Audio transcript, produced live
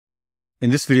In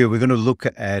this video, we're going to look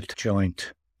at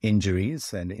joint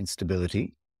injuries and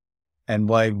instability and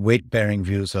why weight-bearing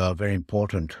views are very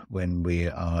important when we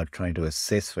are trying to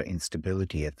assess for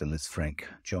instability at the Lisfranc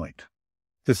joint.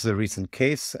 This is a recent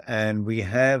case, and we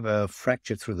have a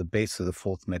fracture through the base of the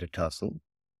fourth metatarsal.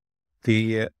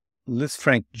 The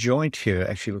Lisfranc joint here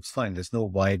actually looks fine. There's no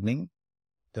widening.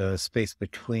 The space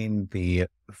between the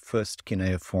first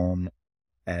cuneiform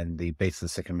and the base of the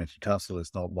second metatarsal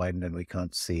is not widened, and we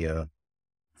can't see a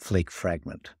flake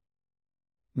fragment.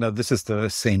 Now, this is the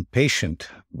same patient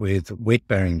with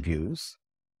weight-bearing views.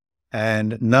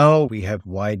 And now we have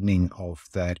widening of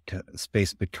that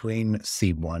space between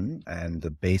C1 and the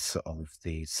base of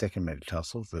the second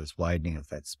metatarsal. There's widening of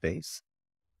that space.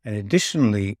 And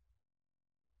additionally,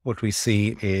 what we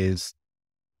see is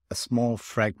a small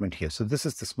fragment here. So this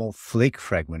is the small flake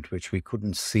fragment, which we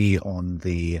couldn't see on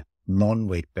the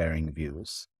non-weight-bearing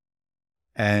views.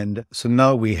 And so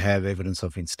now we have evidence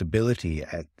of instability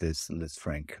at this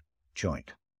Lisfranc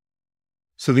joint.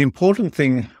 So the important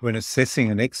thing when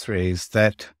assessing an X-ray is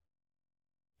that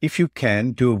if you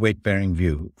can, do a weight-bearing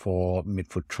view for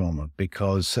midfoot trauma,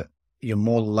 because you're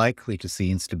more likely to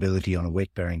see instability on a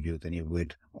weight-bearing view than you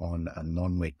would on a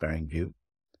non-weight-bearing view.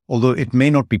 Although it may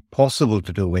not be possible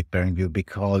to do a weight-bearing view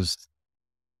because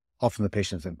often the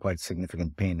patient's in quite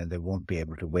significant pain and they won't be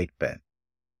able to weight bear.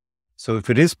 So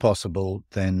if it is possible,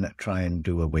 then try and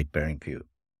do a weight-bearing view.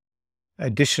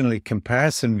 Additionally,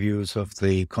 comparison views of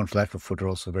the contralateral foot are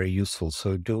also very useful.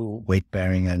 So do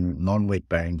weight-bearing and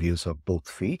non-weight-bearing views of both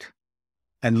feet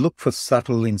and look for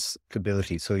subtle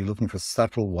instability. So you're looking for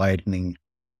subtle widening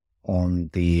on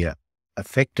the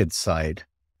affected side.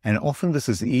 And often this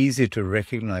is easier to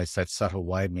recognize that subtle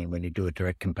widening when you do a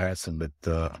direct comparison with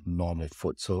the normal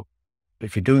foot. So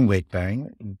if you're doing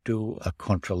weight-bearing, do a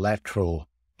contralateral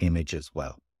image as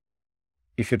well.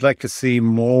 If you'd like to see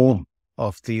more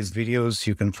of these videos,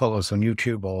 you can follow us on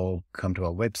YouTube or come to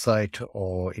our website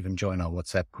or even join our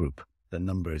WhatsApp group. The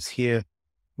number is here.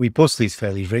 We post these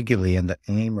fairly regularly, and the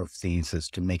aim of these is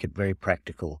to make it very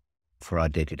practical for our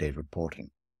day-to-day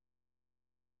reporting.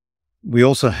 We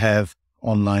also have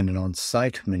online and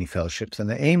on-site mini fellowships, and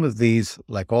the aim of these,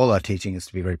 like all our teaching, is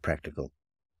to be very practical.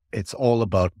 It's all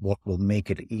about what will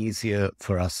make it easier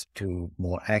for us to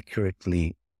more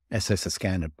accurately assess a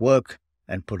scan at work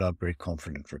and put out very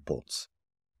confident reports.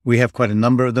 We have quite a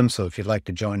number of them, so if you'd like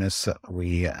to join us,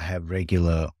 we have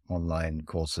regular online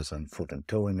courses on foot and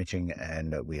toe imaging,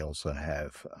 and we also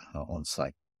have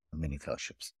on-site mini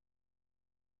fellowships.